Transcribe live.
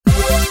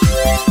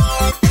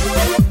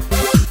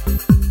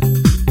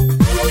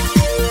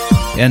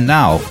And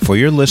now, for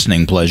your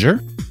listening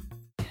pleasure.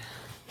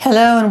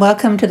 Hello and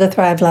welcome to the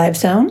Thrive Live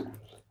Zone.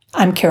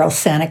 I'm Carol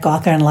Sanick,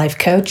 author and life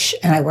coach,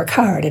 and I work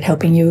hard at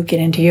helping you get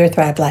into your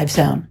Thrive Live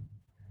Zone.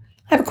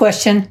 I have a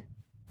question.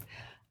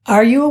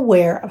 Are you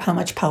aware of how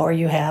much power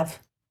you have?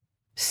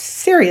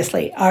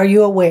 Seriously, are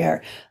you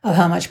aware of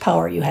how much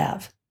power you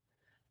have?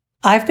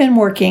 I've been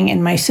working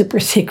in my super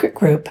secret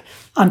group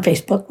on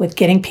Facebook with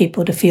getting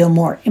people to feel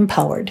more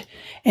empowered.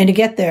 And to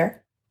get there,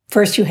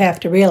 first you have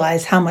to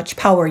realize how much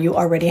power you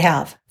already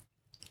have.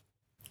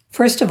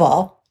 First of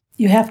all,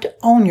 you have to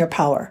own your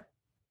power.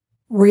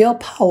 Real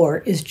power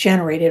is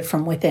generated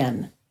from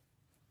within.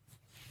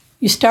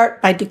 You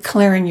start by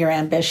declaring your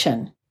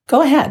ambition.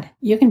 Go ahead,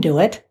 you can do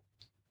it.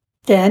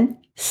 Then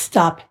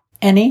stop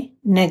any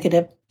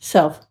negative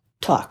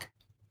self-talk.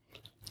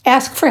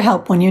 Ask for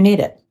help when you need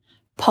it.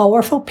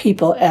 Powerful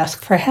people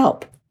ask for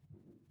help.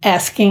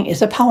 Asking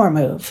is a power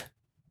move.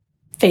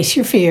 Face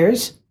your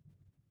fears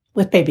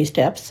with baby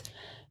steps.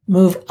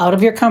 Move out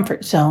of your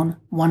comfort zone,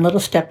 one little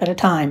step at a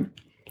time.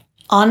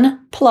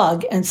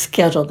 Unplug and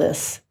schedule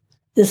this.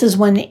 This is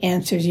when the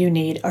answers you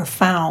need are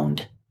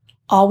found.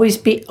 Always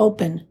be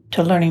open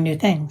to learning new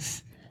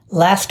things.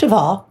 Last of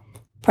all,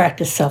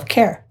 practice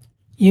self-care.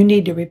 You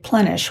need to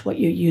replenish what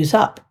you use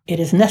up. It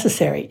is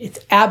necessary. It's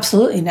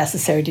absolutely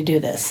necessary to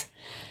do this.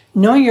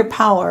 Knowing your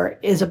power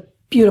is a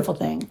beautiful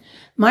thing.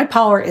 My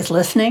power is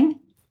listening,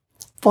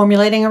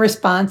 formulating a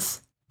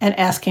response, and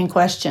asking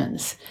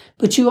questions.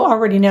 But you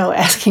already know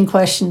asking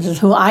questions is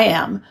who I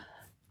am.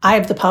 I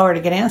have the power to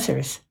get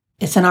answers.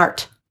 It's an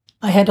art.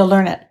 I had to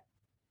learn it.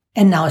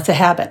 And now it's a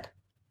habit.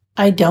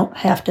 I don't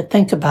have to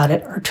think about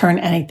it or turn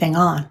anything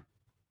on.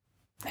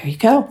 There you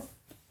go.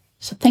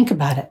 So think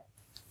about it.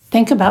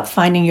 Think about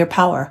finding your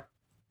power.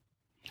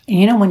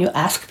 And when you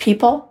ask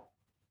people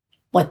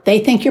what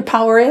they think your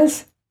power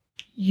is,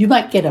 you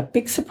might get a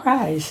big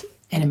surprise,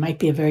 and it might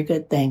be a very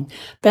good thing.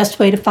 Best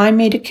way to find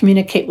me, to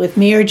communicate with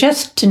me, or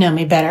just to know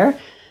me better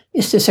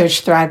is to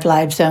search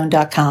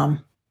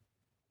thrivelivezone.com.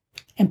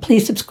 And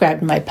please subscribe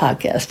to my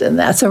podcast. And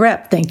that's a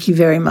wrap. Thank you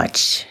very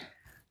much.